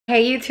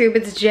Hey YouTube,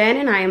 it's Jen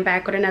and I am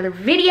back with another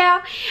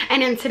video,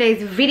 and in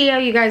today's video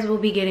you guys will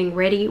be getting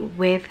ready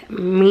with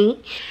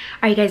me.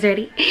 Are you guys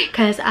ready?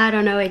 Because I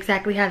don't know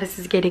exactly how this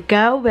is gonna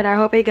go, but I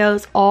hope it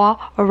goes all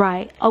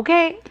right,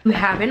 okay? If you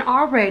haven't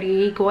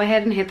already, go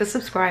ahead and hit the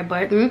subscribe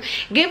button.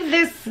 Give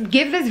this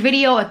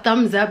video a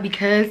thumbs up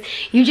because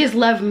you just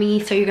love me,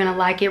 so you're gonna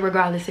like it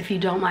regardless if you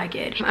don't like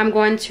it. I'm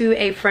going to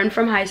a friend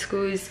from high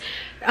school's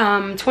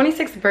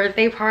 26th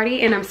birthday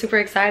party and I'm super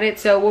excited.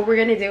 So what we're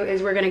gonna do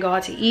is we're gonna go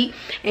out to eat,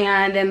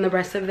 and then the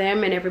rest of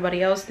them and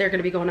everybody else, they're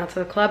gonna be going out to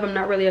the club. I'm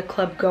not really a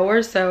club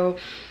goer, so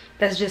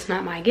that's just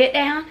not my get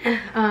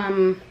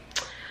down.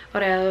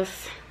 What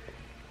else?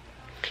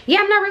 Yeah,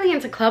 I'm not really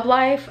into club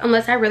life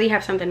unless I really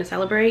have something to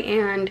celebrate,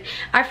 and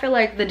I feel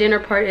like the dinner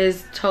part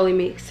is totally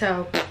me.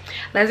 So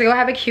let's go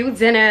have a cute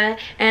dinner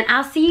and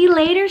I'll see you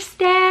later,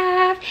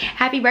 Steph.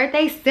 Happy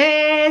birthday,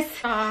 sis.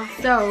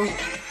 So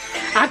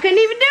I couldn't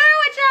even do it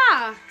with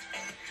y'all.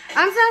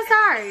 I'm so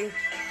sorry.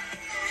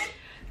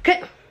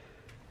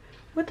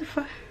 What the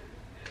fuck?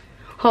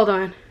 Hold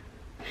on.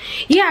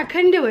 Yeah, I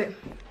couldn't do it.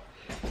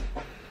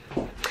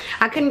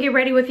 I couldn't get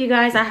ready with you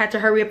guys. I had to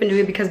hurry up and do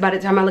it because by the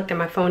time I looked at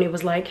my phone, it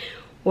was like,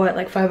 what,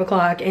 like 5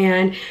 o'clock,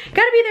 and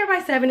gotta be there by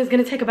 7. It's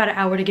gonna take about an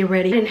hour to get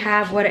ready. I didn't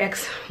have what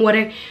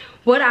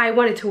I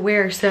wanted to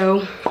wear,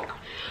 so,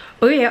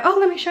 oh yeah. Oh,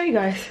 let me show you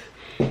guys.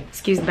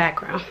 Excuse the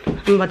background.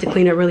 I'm about to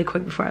clean it really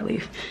quick before I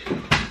leave.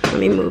 Let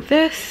me move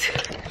this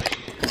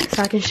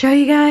so I can show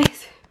you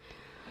guys.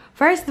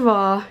 First of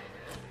all,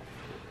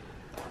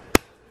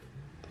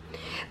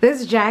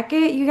 this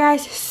jacket, you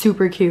guys,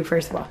 super cute.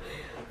 First of all,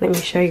 let me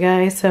show you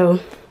guys. So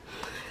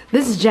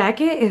this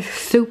jacket is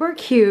super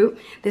cute.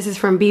 This is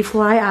from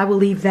B-Fly. I will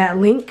leave that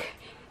link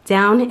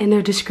down in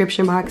the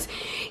description box.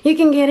 You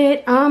can get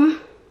it.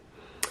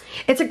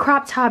 It's a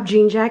crop top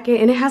jean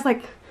jacket, and it has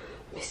like,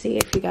 let me see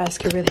if you guys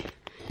can really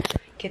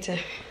get to.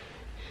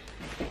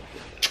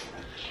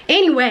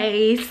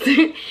 Anyways,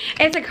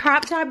 it's a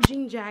crop top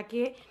jean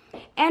jacket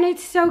and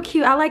it's so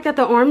cute. I like that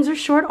the arms are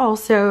short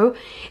also.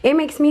 It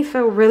makes me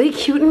feel really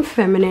cute and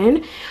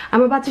feminine.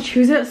 I'm about to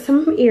choose out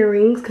some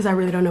earrings because I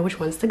really don't know which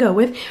ones to go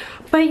with.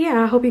 But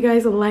yeah, I hope you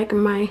guys like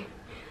my,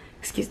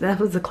 excuse me, that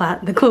was the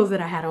clothes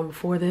that I had on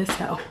before this,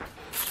 so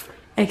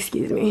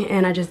excuse me.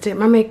 And I just did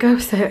my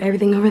makeup, so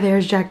everything over there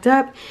is jacked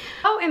up.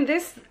 Oh, and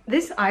this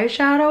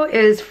eyeshadow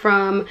is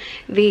from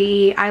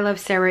the I Love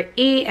Sarah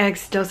E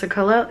X Dose of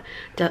Color,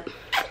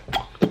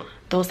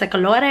 Dose de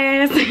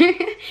Colores,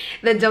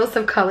 the Dose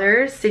of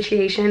Colors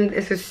situation.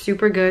 This is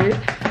super good.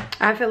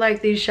 I feel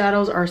like these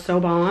shadows are so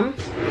bomb.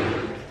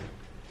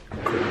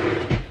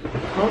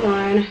 Hold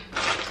on.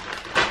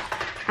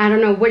 I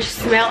don't know which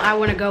smell I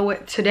want to go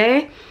with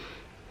today.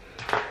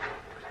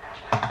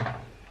 I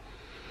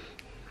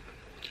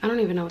don't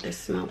even know what this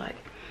smells like.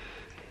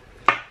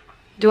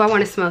 Do I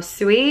want to smell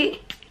sweet?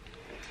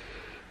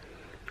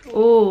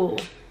 Oh,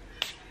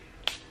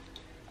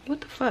 what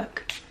the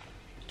fuck?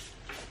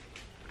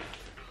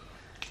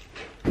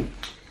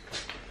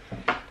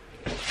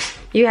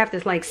 You have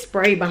to like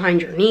spray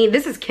behind your knee.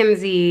 This is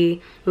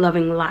Kimsey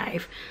Loving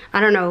Life.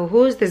 I don't know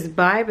who is this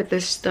by, but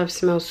this stuff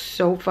smells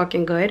so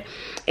fucking good.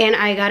 And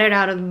I got it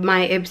out of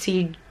my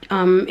Ipsy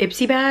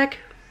bag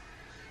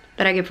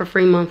that I get for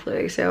free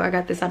monthly. So I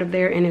got this out of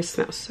there and it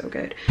smells so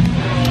good.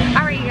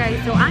 Alright you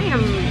guys, so I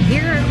am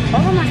here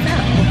all by myself.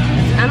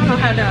 I don't know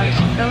how to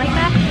feel like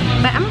that,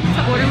 but I'm about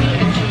to order me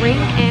a drink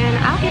and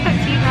I'll get back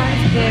to you guys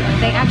if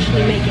they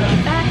actually make it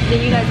like that.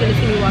 Then you guys are gonna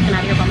see me walking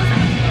out here by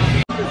myself.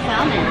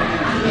 Salmon.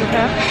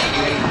 Okay.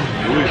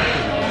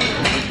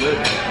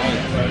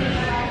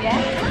 Yeah,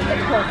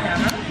 that's cool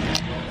camera.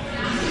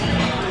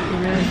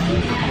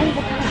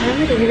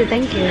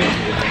 Thank you.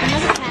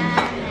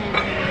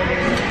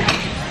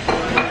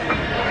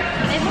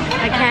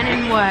 A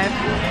cannon what?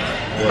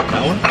 What,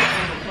 that one?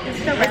 Is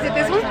it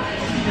this one?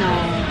 No,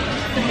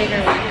 the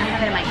bigger one. I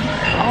have it in my car.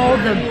 Oh,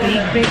 the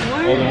big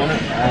one?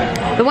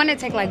 Oh, The one that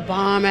take like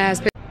bomb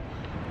ass.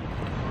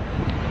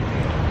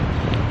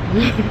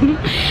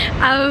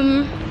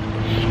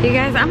 You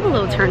guys, I'm a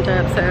little turned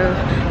up, so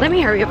let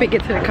me hurry up and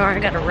get to the car. I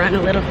gotta run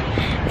a little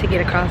to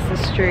get across the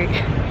street.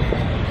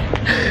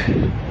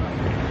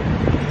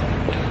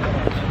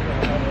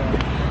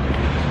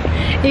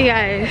 You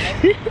guys,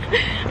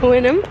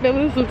 when I'm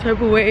feeling some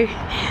type of way,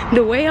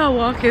 the way I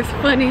walk is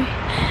funny.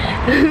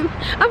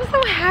 I'm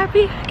so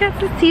happy I got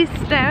to see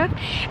Steph.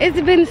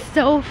 It's been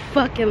so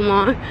fucking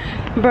long,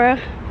 bruh.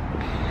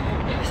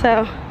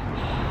 So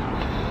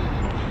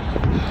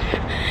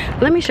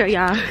let me show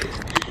y'all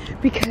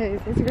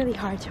because it's really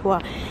hard to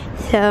walk.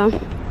 So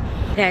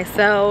okay,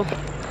 so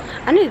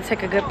I need to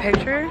take a good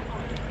picture.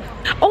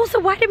 Also,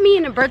 why did me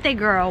and the birthday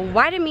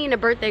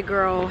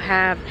girl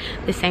have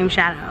the same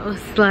shadows?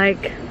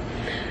 Like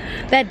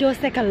that Dose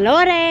de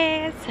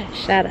Colores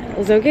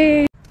shadows,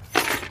 okay?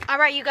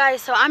 Alright you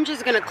guys, so I'm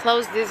just gonna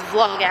close this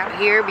vlog out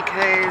here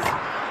because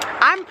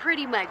I'm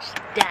pretty much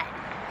done.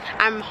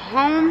 I'm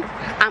home,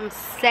 I'm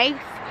safe,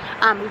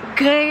 I'm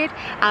good.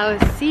 I will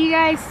see you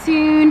guys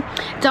soon.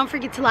 Don't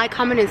forget to like,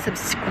 comment, and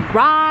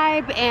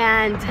subscribe,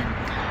 and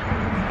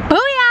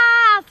booyah!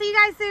 I'll see you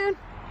guys soon.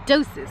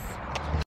 Deuces.